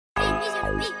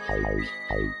Man,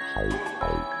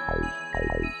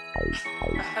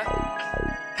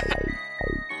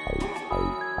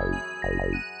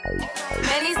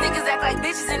 these niggas act like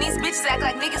bitches and these bitches act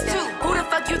like niggas too. Who the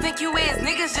fuck you think you is?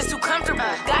 Niggas just too comfortable.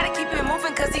 Gotta keep it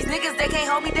moving cause these niggas, they can't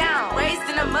hold me down. Raised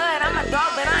in the mud, I'm a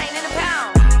dog, but I